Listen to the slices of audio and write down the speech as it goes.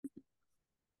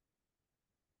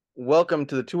Welcome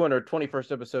to the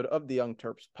 221st episode of the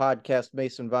YoungTerps podcast.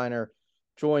 Mason Viner,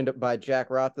 joined by Jack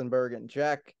Rotenberg. And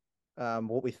Jack,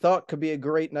 what we thought could be a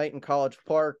great night in College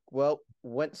Park, well,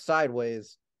 went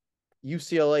sideways.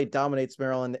 UCLA dominates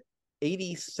Maryland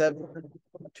 87-60.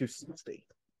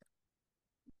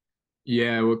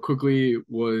 Yeah, what quickly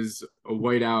was a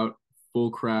whiteout,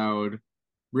 full crowd,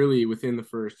 really within the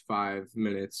first 5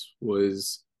 minutes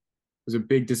was a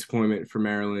big disappointment for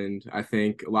Maryland. I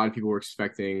think a lot of people were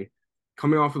expecting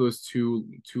coming off of those two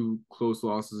close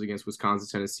losses against Wisconsin,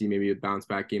 Tennessee, maybe a bounce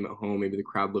back game at home, maybe the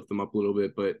crowd lift them up a little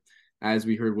bit. But as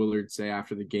we heard Williard say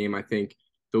after the game, I think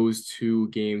those two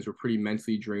games were pretty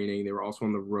mentally draining. They were also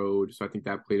on the road, so I think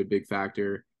that played a big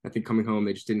factor. I think coming home,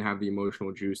 they just didn't have the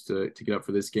emotional juice to get up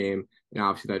for this game. And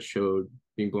obviously that showed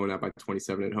being blown out by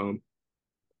 27 at home.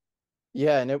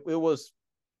 Yeah, and it was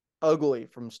ugly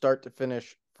from start to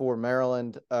finish for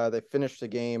Maryland. They finished the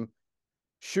game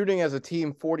shooting as a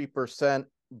team 40%,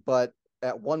 but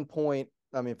at one point,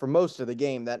 for most of the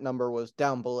game, that number was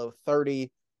down below 30.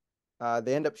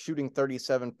 They end up shooting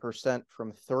 37%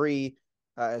 from three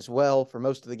as well. For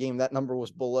most of the game, that number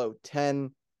was below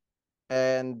 10.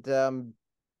 And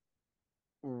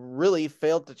really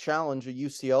failed to challenge a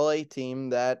UCLA team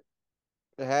that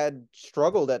had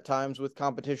struggled at times with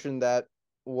competition that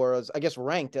was, I guess,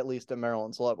 ranked at least at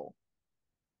Maryland's level.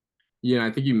 Yeah,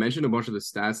 I think you mentioned a bunch of the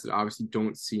stats that obviously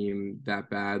don't seem that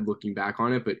bad looking back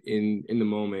on it, but in the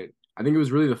moment, I think it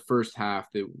was really the first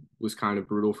half that was kind of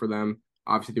brutal for them.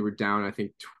 Obviously, they were down, I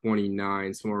think,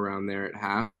 29, somewhere around there at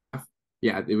half.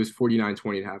 Yeah, it was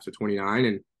 49-20 at half, so 29.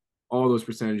 And all those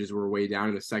percentages were way down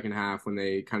in the second half when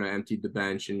they kind of emptied the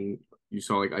bench and you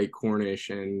saw like Ike Cornish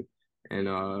and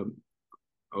a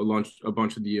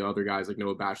bunch of the other guys like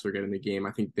Noah Bachelor get in the game.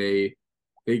 I think they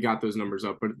got those numbers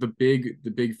up. But the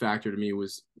big factor to me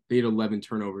was they had 11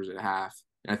 turnovers at half.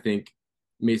 And I think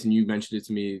Mason, you mentioned it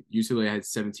to me. UCLA had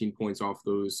 17 points off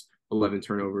those 11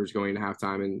 turnovers going into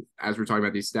halftime. And as we're talking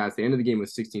about these stats, the end of the game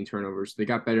was 16 turnovers. They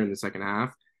got better in the second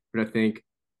half, but I think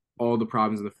all the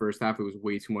problems in the first half, it was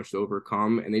way too much to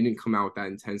overcome, and they didn't come out with that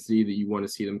intensity that you want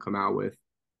to see them come out with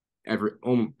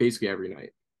basically every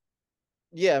night.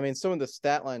 Yeah, some of the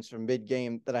stat lines from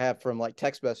mid-game that I have from like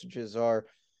text messages are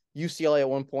UCLA at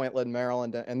one point led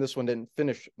Maryland, and this one didn't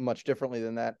finish much differently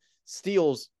than that.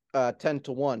 Steals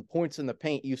 10-1, points in the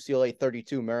paint, UCLA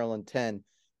 32, Maryland 10.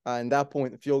 And that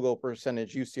point, the field goal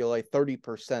percentage, UCLA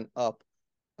 30% up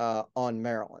on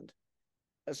Maryland.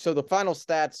 So the final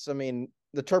stats,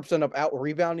 the Terps end up out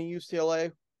rebounding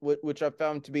UCLA, which I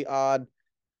found to be odd.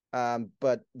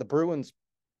 But the Bruins,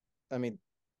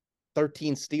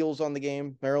 13 steals on the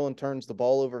game. Maryland turns the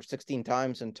ball over 16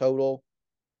 times in total.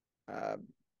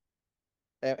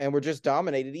 And we're just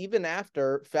dominated even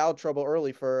after foul trouble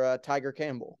early for Tiger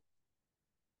Campbell.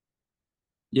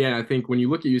 Yeah, I think when you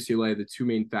look at UCLA, the two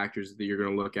main factors that you're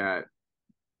going to look at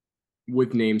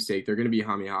with namesake, they're going to be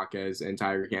Jaime Jaquez and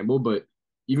Tiger Campbell. But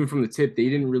even from the tip, they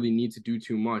didn't really need to do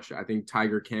too much. I think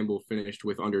Tiger Campbell finished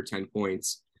with under 10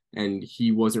 points, and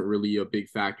he wasn't really a big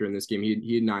factor in this game.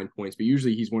 He had 9 points, but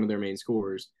usually he's one of their main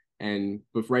scorers.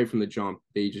 But right from the jump,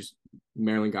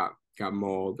 Maryland got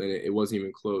mauled, and it wasn't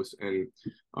even close. And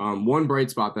one bright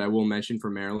spot that I will mention for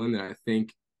Maryland that I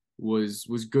think was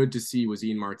good to see was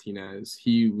Ian Martinez.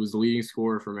 He was the leading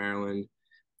scorer for Maryland.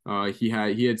 He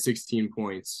had 16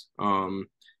 points. And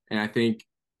I think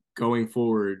going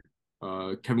forward,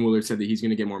 Kevin Williard said that he's going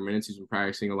to get more minutes. He's been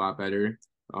practicing a lot better.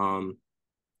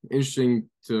 Interesting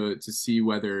to see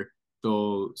whether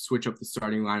they'll switch up the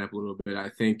starting lineup a little bit. I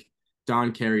think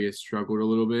Don Carey has struggled a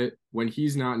little bit when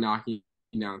he's not knocking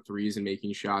down threes and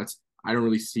making shots. I don't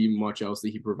really see much else that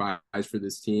he provides for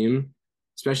this team,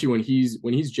 especially when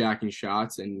he's jacking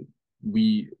shots and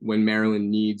when Maryland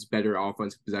needs better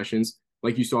offensive possessions.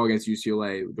 Like you saw against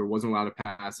UCLA, there wasn't a lot of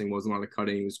passing, wasn't a lot of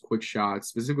cutting. It was quick shots,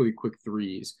 specifically quick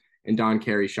threes. And Don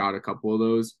Carey shot a couple of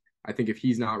those. I think if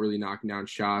he's not really knocking down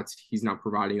shots, he's not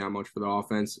providing that much for the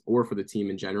offense or for the team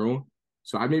in general.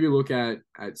 So I'd maybe look at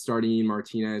starting Ian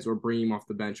Martinez or bringing him off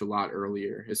the bench a lot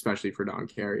earlier, especially for Don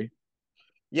Carey.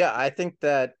 Yeah, I think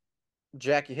that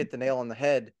Jackie hit the nail on the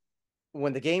head.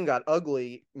 When the game got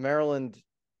ugly, Maryland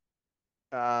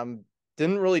didn't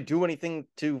really do anything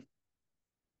to,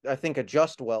 I think,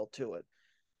 adjust well to it.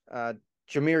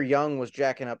 Jameer Young was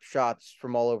jacking up shots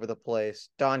from all over the place.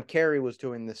 Don Carey was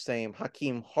doing the same.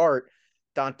 Hakeem Hart,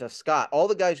 Donta Scott, all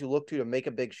the guys who looked to make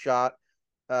a big shot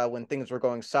when things were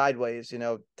going sideways.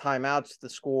 Timeouts, the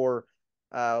score,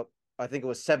 I think it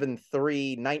was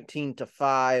 7-3,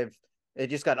 19-5. It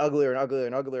just got uglier and uglier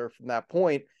and uglier from that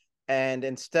point. And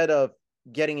instead of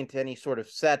getting into any sort of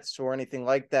sets or anything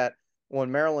like that,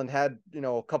 when Maryland had,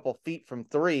 a couple feet from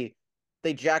three,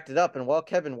 they jacked it up. And while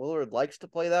Kevin Williard likes to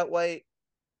play that way,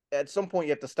 at some point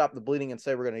you have to stop the bleeding and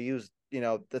say we're going to use,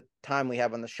 the time we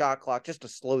have on the shot clock just to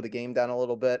slow the game down a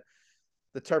little bit.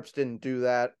 The Terps didn't do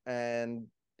that. And,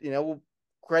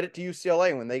 credit to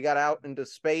UCLA when they got out into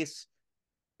space.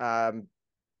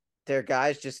 Their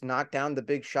guys just knocked down the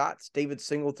big shots. David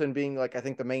Singleton being I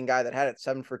think the main guy that had it,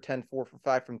 7 for 10, 4 for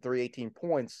 5 from 3, 18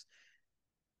 points.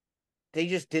 They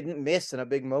just didn't miss in a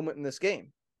big moment in this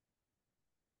game.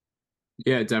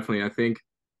 Yeah, definitely. I think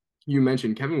you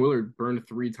mentioned Kevin Williard burned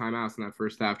 3 timeouts in that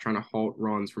first half trying to halt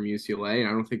runs from UCLA, and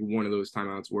I don't think one of those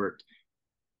timeouts worked.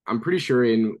 I'm pretty sure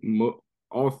in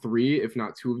all 3, if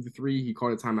not 2 of the 3, he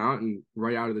called a timeout, and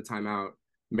right out of the timeout,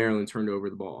 Maryland turned over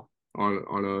the ball on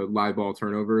a live ball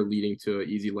turnover, leading to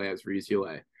easy layups for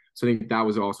UCLA. So I think that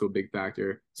was also a big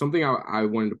factor. Something I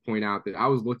wanted to point out that I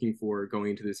was looking for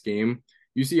going into this game,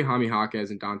 you see Jaime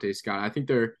Jaquez and Dante Scott. I think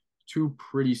they're 2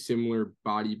 pretty similar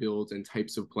body builds and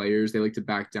types of players. They like to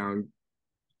back down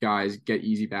guys, get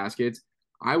easy baskets.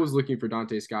 I was looking for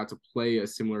Dante Scott to play a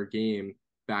similar game,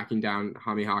 backing down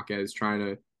Jaime Jaquez, trying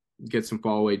to get some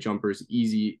fall away jumpers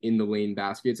easy in the lane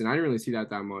baskets. And I didn't really see that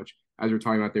much. As we're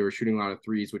talking about, they were shooting a lot of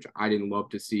threes, which I didn't love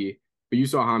to see. But you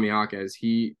saw Jaime Jaquez.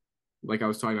 He, like I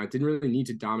was talking about, didn't really need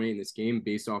to dominate in this game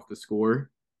based off the score.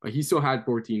 He still had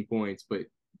 14 points, but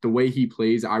the way he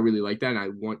plays, I really like that. And I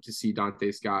want to see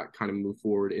Dante Scott kind of move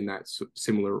forward in that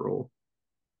similar role.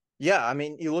 Yeah, I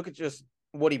mean, you look at just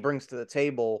what he brings to the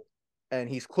table, and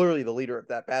he's clearly the leader of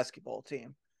that basketball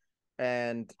team.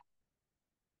 And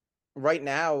right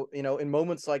now, in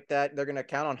moments like that, they're going to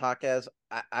count on Jaquez.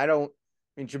 I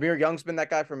mean, Jameer Young's been that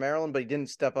guy for Maryland, but he didn't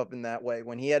step up in that way.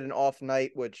 When he had an off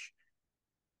night, which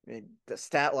the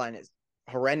stat line is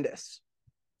horrendous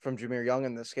from Jameer Young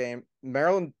in this game,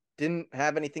 Maryland didn't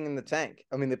have anything in the tank.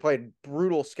 I mean, they played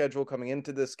brutal schedule coming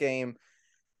into this game,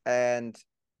 and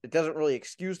it doesn't really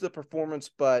excuse the performance,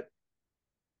 but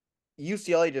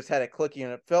UCLA just had it clicking,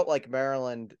 and it felt like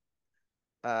Maryland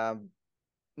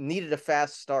needed a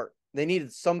fast start. They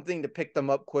needed something to pick them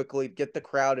up quickly, get the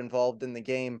crowd involved in the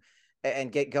game,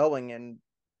 and get going, and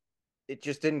it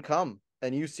just didn't come.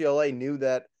 And UCLA knew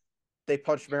that they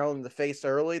punched Maryland in the face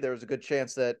early. There was a good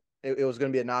chance that it was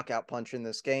going to be a knockout punch in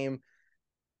this game.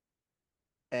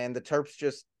 And the Terps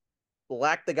just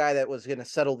lacked the guy that was going to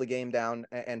settle the game down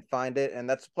and find it. And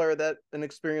that's a player that an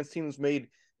experienced team's made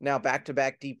now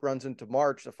back-to-back deep runs into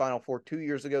March, the Final Four 2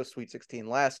 years ago, Sweet 16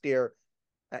 last year,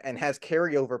 and has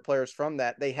carryover players from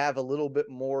that. They have a little bit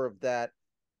more of that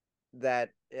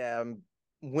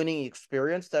winning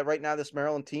experience that right now this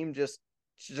Maryland team just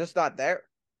not there.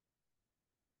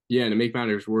 Yeah, and to make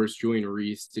matters worse, Julian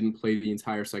Reese didn't play the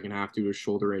entire second half due to a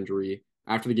shoulder injury.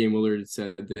 After the game, Willard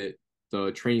said that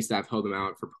the training staff held him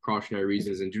out for precautionary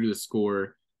reasons, and due to the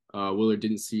score, Willard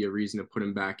didn't see a reason to put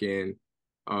him back in.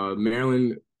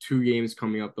 Maryland, 2 games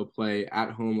coming up. They'll play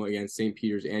at home against St.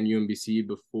 Peter's and UMBC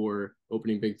before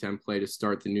opening Big Ten play to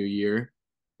start the new year.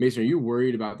 Mason, are you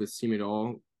worried about this team at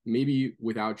all? Maybe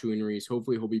without Julian Reese,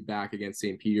 hopefully he'll be back against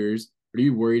St. Peter's. Are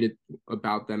you worried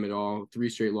about them at all? 3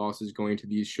 straight losses going to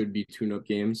these should be tune-up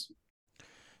games.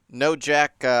 No,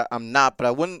 Jack, I'm not, but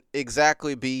I wouldn't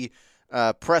exactly be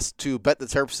pressed to bet the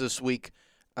Terps this week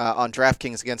on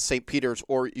DraftKings against St. Peter's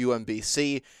or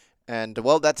UMBC. And,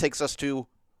 well, that takes us to,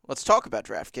 let's talk about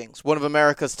DraftKings. One of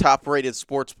America's top-rated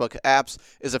sportsbook apps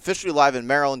is officially live in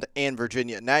Maryland and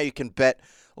Virginia. Now you can bet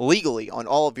legally on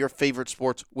all of your favorite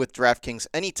sports with DraftKings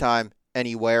anytime,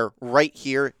 anywhere, right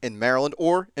here in Maryland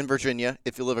or in Virginia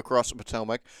if you live across the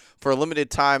Potomac. For a limited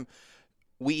time,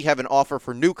 we have an offer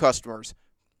for new customers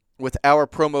with our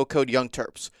promo code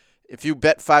YoungTerps. If you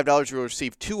bet $5, you'll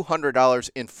receive $200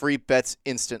 in free bets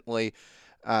instantly.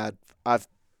 I've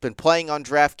been playing on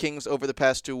DraftKings over the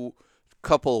past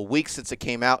couple of weeks since it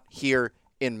came out here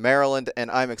in Maryland, and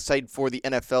I'm excited for the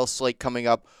NFL slate coming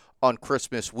up on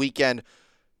Christmas weekend.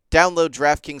 Download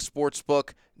DraftKings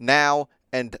Sportsbook now,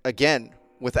 and again,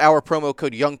 with our promo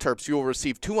code YoungTerps, you will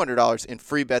receive $200 in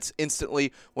free bets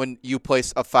instantly when you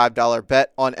place a $5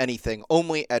 bet on anything.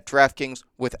 Only at DraftKings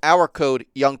with our code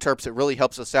YoungTerps. It really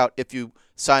helps us out if you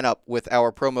sign up with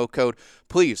our promo code.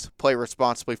 Please play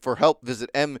responsibly. For help, visit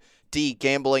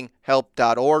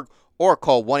mdgamblinghelp.org or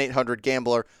call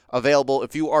 1-800-GAMBLER. Available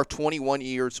if you are 21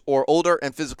 years or older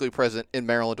and physically present in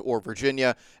Maryland or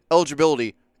Virginia.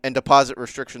 Eligibility and deposit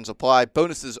restrictions apply.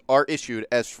 Bonuses are issued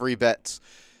as free bets.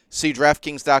 See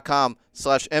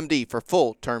DraftKings.com/MD for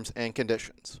full terms and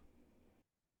conditions.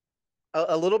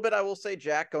 A little bit, I will say,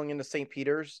 Jack, going into St.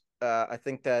 Peter's, I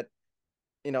think that,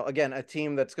 again, a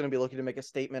team that's going to be looking to make a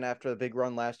statement after the big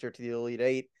run last year to the Elite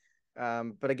Eight.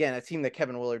 But again, a team that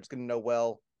Kevin Williard's going to know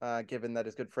well, given that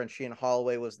his good friend Sheehan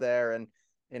Holloway was there, and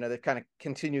they kind of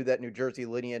continue that New Jersey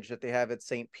lineage that they have at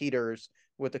St. Peter's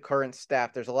with the current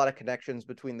staff. There's a lot of connections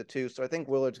between the two, so I think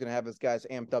Williard's going to have his guys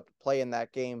amped up to play in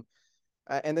that game.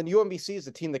 And then UMBC is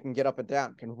a team that can get up and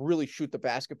down, can really shoot the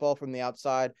basketball from the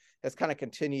outside. Has kind of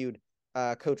continued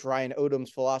Coach Ryan Odom's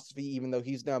philosophy, even though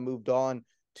he's now moved on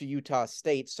to Utah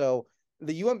State. So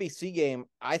the UMBC game,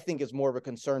 I think, is more of a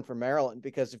concern for Maryland,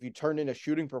 because if you turn in a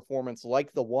shooting performance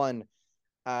like the one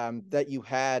that you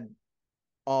had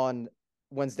on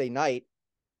Wednesday night,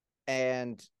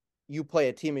 and you play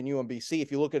a team in UMBC,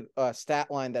 if you look at a stat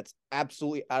line that's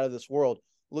absolutely out of this world,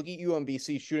 look at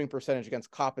UMBC's shooting percentage against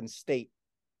Coppin State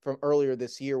from earlier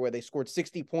this year, where they scored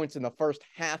 60 points in the first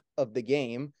half of the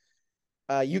game.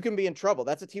 You can be in trouble.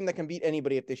 That's a team that can beat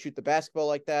anybody if they shoot the basketball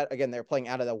like that. Again, they're playing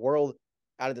out of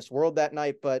this world that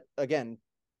night. But again,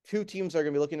 two teams are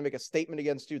going to be looking to make a statement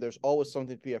against you. There's always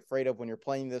something to be afraid of when you're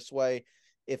playing this way.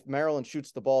 If Maryland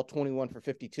shoots the ball 21 for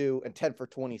 52 and 10 for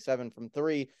 27 from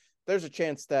three, there's a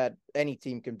chance that any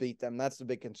team can beat them. That's the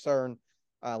big concern.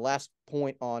 Last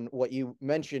point on what you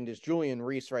mentioned is Julian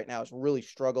Reese right now is really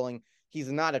struggling. He's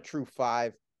not a true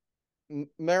five.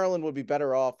 Maryland would be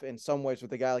better off in some ways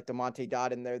with a guy like DeMonte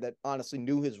Dodd in there that honestly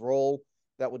knew his role,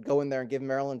 that would go in there and give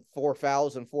Maryland 4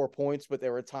 fouls and 4 points, but they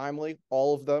were timely.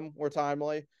 All of them were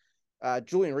timely.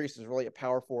 Julian Reese is really a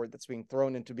power forward that's being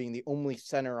thrown into being the only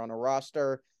center on a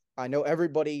roster. I know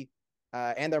everybody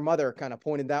and their mother kind of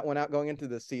pointed that one out going into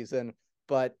this season,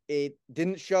 but it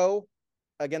didn't show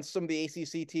against some of the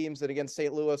ACC teams and against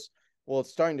St. Louis. Well,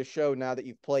 it's starting to show now that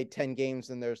you've played 10 games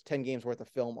and there's 10 games worth of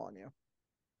film on you.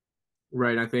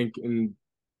 Right. I think in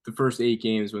the first 8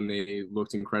 games when they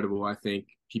looked incredible, I think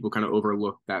people kind of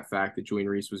overlooked that fact that Julian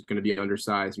Reese was going to be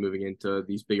undersized moving into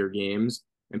these bigger games,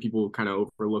 and people kind of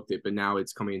overlooked it, but now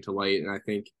it's coming into light. And I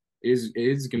think it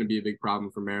is going to be a big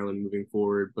problem for Maryland moving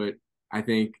forward. But I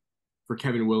think for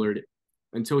Kevin Willard,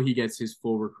 until he gets his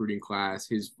full recruiting class,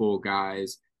 his full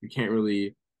guys, you can't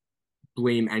really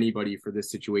blame anybody for this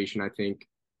situation. I think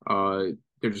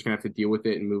they're just gonna have to deal with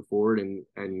it and move forward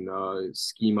and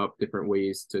scheme up different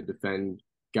ways to defend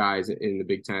guys in the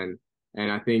Big Ten.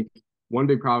 And I think one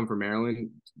big problem for Maryland,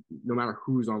 no matter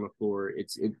who's on the floor,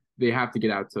 they have to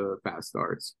get out to fast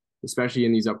starts, especially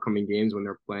in these upcoming games when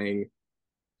they're playing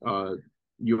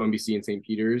UMBC and St.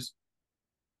 Peter's.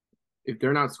 If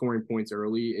they're not scoring points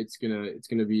early, it's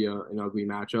gonna be an ugly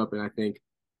matchup. And I think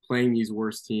playing these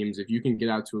worst teams, if you can get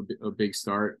out to a big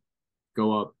start,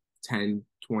 go up 10,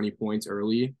 20 points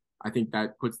early, I think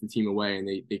that puts the team away and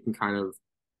they can kind of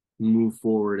move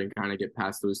forward and kind of get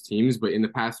past those teams. But in the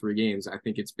past 3 games, I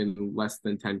think it's been less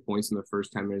than 10 points in the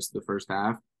first 10 minutes of the first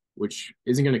half, which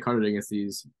isn't going to cut it against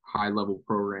these high-level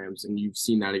programs. And you've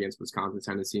seen that against Wisconsin,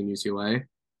 Tennessee, and UCLA.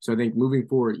 So I think moving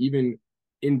forward, even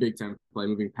in Big Ten play,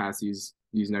 moving past these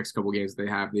next couple games they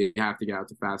have to get out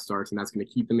to fast starts, and that's going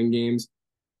to keep them in games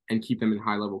and keep them in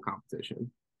high-level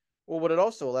competition. Well, what it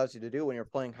also allows you to do when you're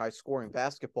playing high-scoring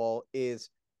basketball is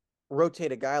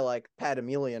rotate a guy like Pat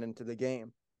Emilian into the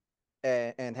game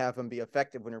and have him be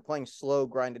effective. When you're playing slow,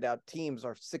 grinded-out teams,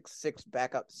 our 6'6"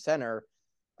 backup center,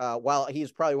 while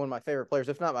he's probably one of my favorite players,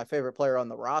 if not my favorite player on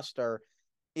the roster,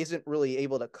 isn't really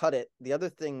able to cut it. The other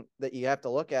thing that you have to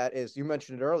look at is, you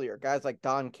mentioned it earlier, guys like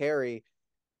Don Carey,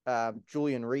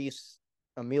 Julian Reese,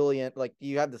 Emilian, like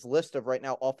you have this list of right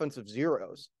now offensive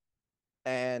zeros.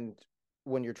 And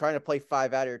when you're trying to play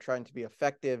 5 out, you're trying to be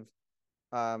effective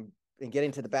and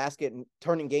getting to the basket and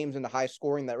turning games into high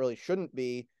scoring that really shouldn't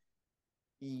be.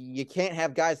 You can't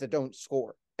have guys that don't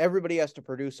score. Everybody has to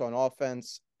produce on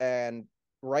offense. And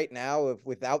right now,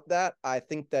 without that, I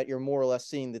think that you're more or less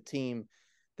seeing the team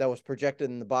that was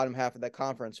projected in the bottom half of that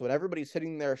conference. When everybody's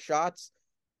hitting their shots,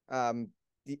 I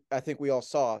think we all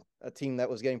saw a team that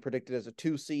was getting predicted as a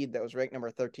 2 seed that was ranked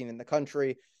number 13 in the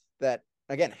country, that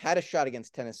again had a shot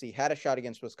against Tennessee, had a shot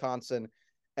against Wisconsin,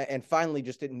 and finally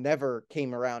just it never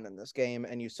came around in this game.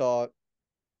 And you saw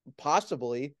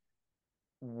possibly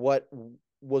what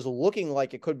was looking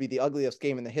like it could be the ugliest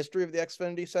game in the history of the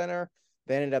Xfinity Center.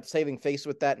 They ended up saving face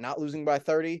with that, not losing by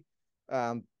 30,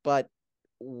 but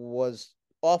was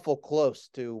awful close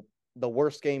to the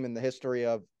worst game in the history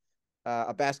of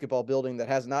a basketball building that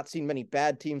has not seen many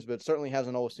bad teams, but certainly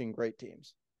hasn't always seen great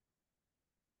teams.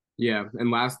 Yeah, and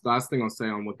last thing I'll say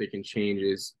on what they can change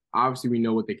is, obviously we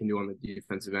know what they can do on the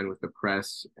defensive end with the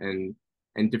press and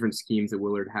different schemes that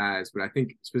Willard has. But I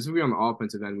think specifically on the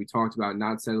offensive end, we talked about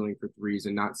not settling for threes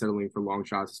and not settling for long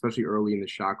shots, especially early in the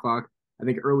shot clock. I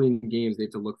think early in games, they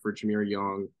have to look for Jameer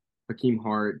Young, Hakeem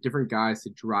Hart, different guys to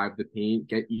drive the paint,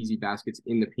 get easy baskets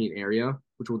in the paint area,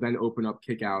 which will then open up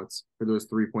kickouts for those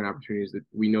 3-point opportunities that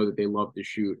we know that they love to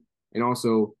shoot. And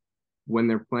also, when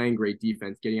they're playing great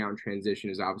defense, getting out in transition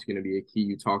is obviously going to be a key.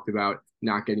 You talked about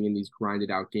not getting in these grinded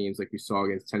out games like we saw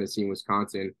against Tennessee and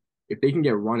Wisconsin. If they can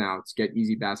get runouts, get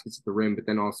easy baskets at the rim, but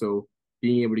then also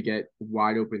being able to get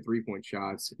wide open 3-point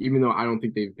shots, even though I don't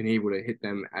think they've been able to hit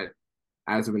them at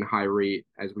as of a high rate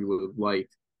as we would have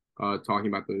liked, talking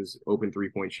about those open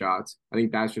 3-point shots. I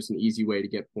think that's just an easy way to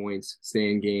get points, stay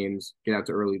in games, get out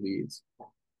to early leads.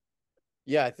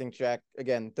 Yeah, I think, Jack,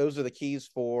 again, those are the keys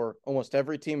for almost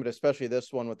every team, but especially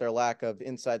this one with their lack of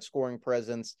inside scoring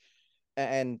presence.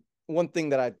 And one thing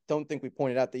that I don't think we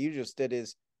pointed out that you just did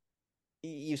is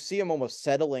you see them almost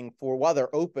settling for, while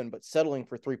they're open, but settling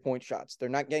for 3-point shots. They're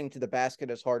not getting to the basket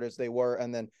as hard as they were,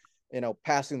 and then,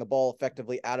 passing the ball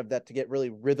effectively out of that to get really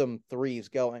rhythm threes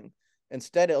going.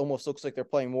 Instead, it almost looks like they're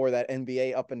playing more of that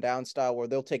NBA up and down style where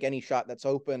they'll take any shot that's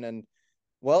open, and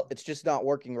well, it's just not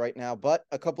working right now. But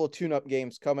a couple of tune-up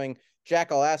games coming.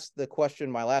 Jack, I'll ask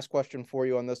my last question for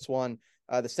you on this one.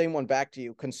 The same one back to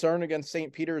you. Concern against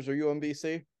St. Peter's or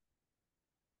UMBC?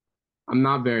 I'm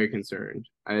not very concerned.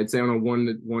 I'd say on a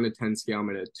 1 to 10 scale, I'm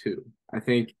at a 2. I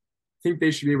think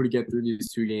they should be able to get through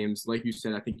these 2 games. Like you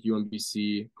said, I think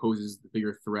UMBC poses the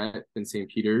bigger threat than St.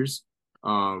 Peter's.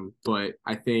 But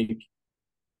I think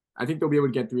they'll be able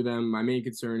to get through them. My main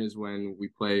concern is when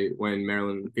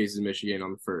Maryland faces Michigan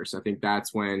on the 1st. I think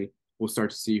that's when we'll start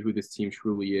to see who this team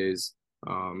truly is,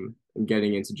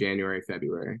 getting into January,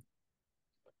 February.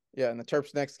 Yeah, and the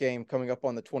Terps' next game coming up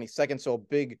on the 22nd, so a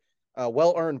big,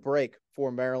 well-earned break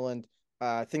for Maryland.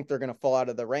 I think they're going to fall out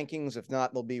of the rankings. If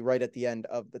not, they'll be right at the end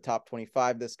of the top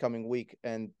 25 this coming week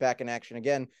and back in action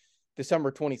again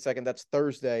December 22nd. That's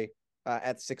Thursday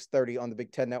at 6:30 on the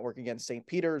Big Ten Network against St.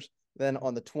 Peter's. Then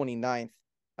on the 29th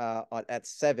at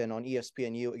 7 on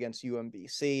ESPNU against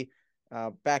UMBC.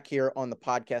 Back here on the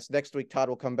podcast next week, Todd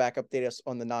will come back, update us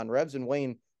on the non-revs, and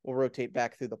Wayne will rotate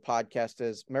back through the podcast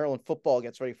as Maryland football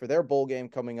gets ready for their bowl game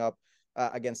coming up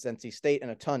against NC State,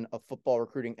 and a ton of football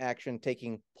recruiting action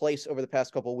taking place over the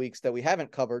past couple of weeks that we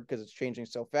haven't covered because it's changing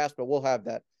so fast, but we'll have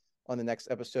that on the next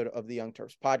episode of the Young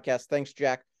Terps podcast. Thanks,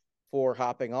 Jack, for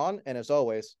hopping on, and as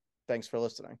always, thanks for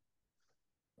listening.